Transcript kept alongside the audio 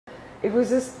it was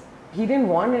just he didn't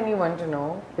want anyone to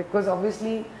know because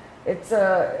obviously it's a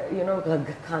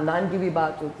खानदान की भी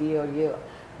बात होती है और ये,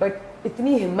 but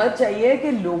इतनी हिम्मत चाहिए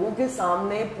कि लोगों के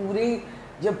सामने पूरे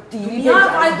जब टीवी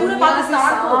पे दुनिया के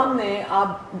सामने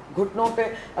आप घुटनों पे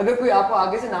अगर कोई आपको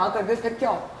आगे से ना कर दे फिर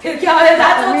क्या है?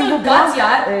 That's also guts,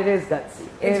 यार. It is gutsy.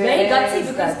 It's very gutsy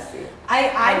because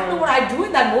I don't know what I'd do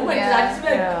in that moment.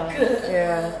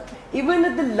 Yeah. Even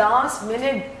at the last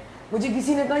minute, मुझे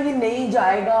किसी ने कहा ये नहीं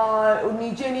जाएगा,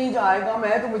 नीचे नहीं जाएगा,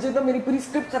 मुझे तो मेरी पूरी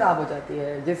स्क्रिप्ट खराब हो जाती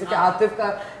है. जैसे कि आतिफ का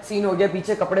सीन हो गया,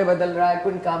 पीछे कपड़े बदल रहा है,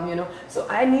 couldn't come, So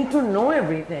I need to know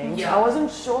everything. Yeah. I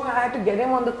wasn't sure. I had to get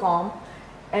him on the comm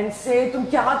and say तुम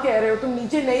क्या कह रहे हो, तुम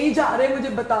नीचे नहीं जा रहे, मुझे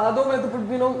बता दो, मैं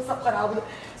तो सब खराब हो.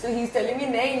 So he's telling me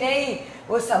नहीं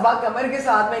वो सबा कमर के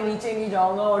साथ मैं नीचे नहीं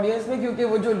जाऊंगा ऑडियंस में, क्योंकि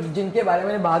वो जो जिनके बारे में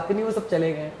मैंने बात करनी वो सब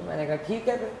चले गए. मैंने कहा ठीक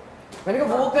है फिर. मैंने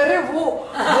कहा वो कर रहे वो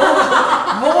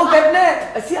करना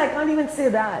है. See, I can't even say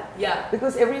that. Yeah.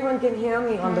 Because everyone can hear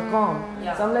me on the comm.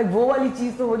 Yeah. So I'm like वो वाली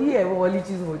चीज तो हो रही है, वो वाली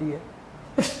चीज हो रही है.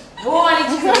 वो वाली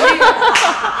चीज हो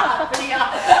रही है.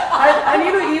 And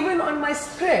even on my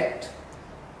script,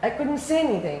 I couldn't say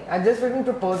anything. I just written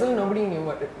proposal. Nobody knew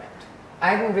what it meant.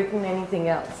 I hadn't written anything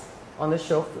else on the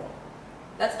show floor.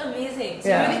 That's amazing. So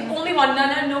you're the only one.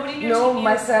 Nobody knew. No,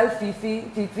 myself,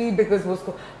 Fifi, because वो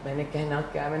उसको मैंने कहना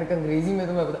क्या, मैंने कहा अंग्रेजी में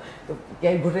तो मैं बता तो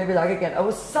क्या घुटने पे जाके कहना,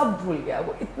 वो सब भूल गया.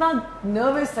 वो इतना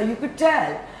nervous था. You could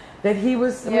tell that he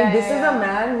was. I mean, this is a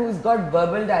man who's got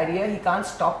verbal diarrhea. He can't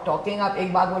stop talking. आप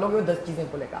एक बात बोलोगे वो 10 चीजें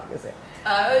बोलेगा आगे से.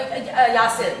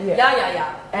 Yasir. Yeah.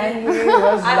 And he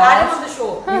was I had him on the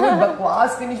show. He was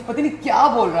बकवास के नीचे पता नहीं क्या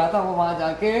बोल रहा था वो वहाँ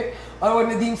जाके, और वो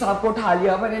नदीम साहब को उठा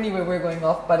लिया. But anyway, we're going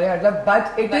off Pare Hatla.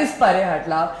 But it is Pare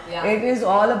Hatla. Yeah. It is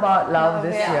all about love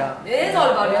this year. It is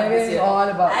all about love this year. All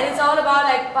about. And it's all about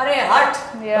like Pare Hat.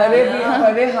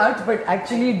 Pare Hat, but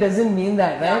actually it doesn't mean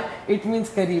that, right? Yeah. It means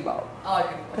kareeb aao. Oh,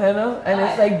 and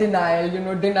it's like denial.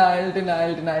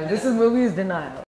 Denial. This movie is denial.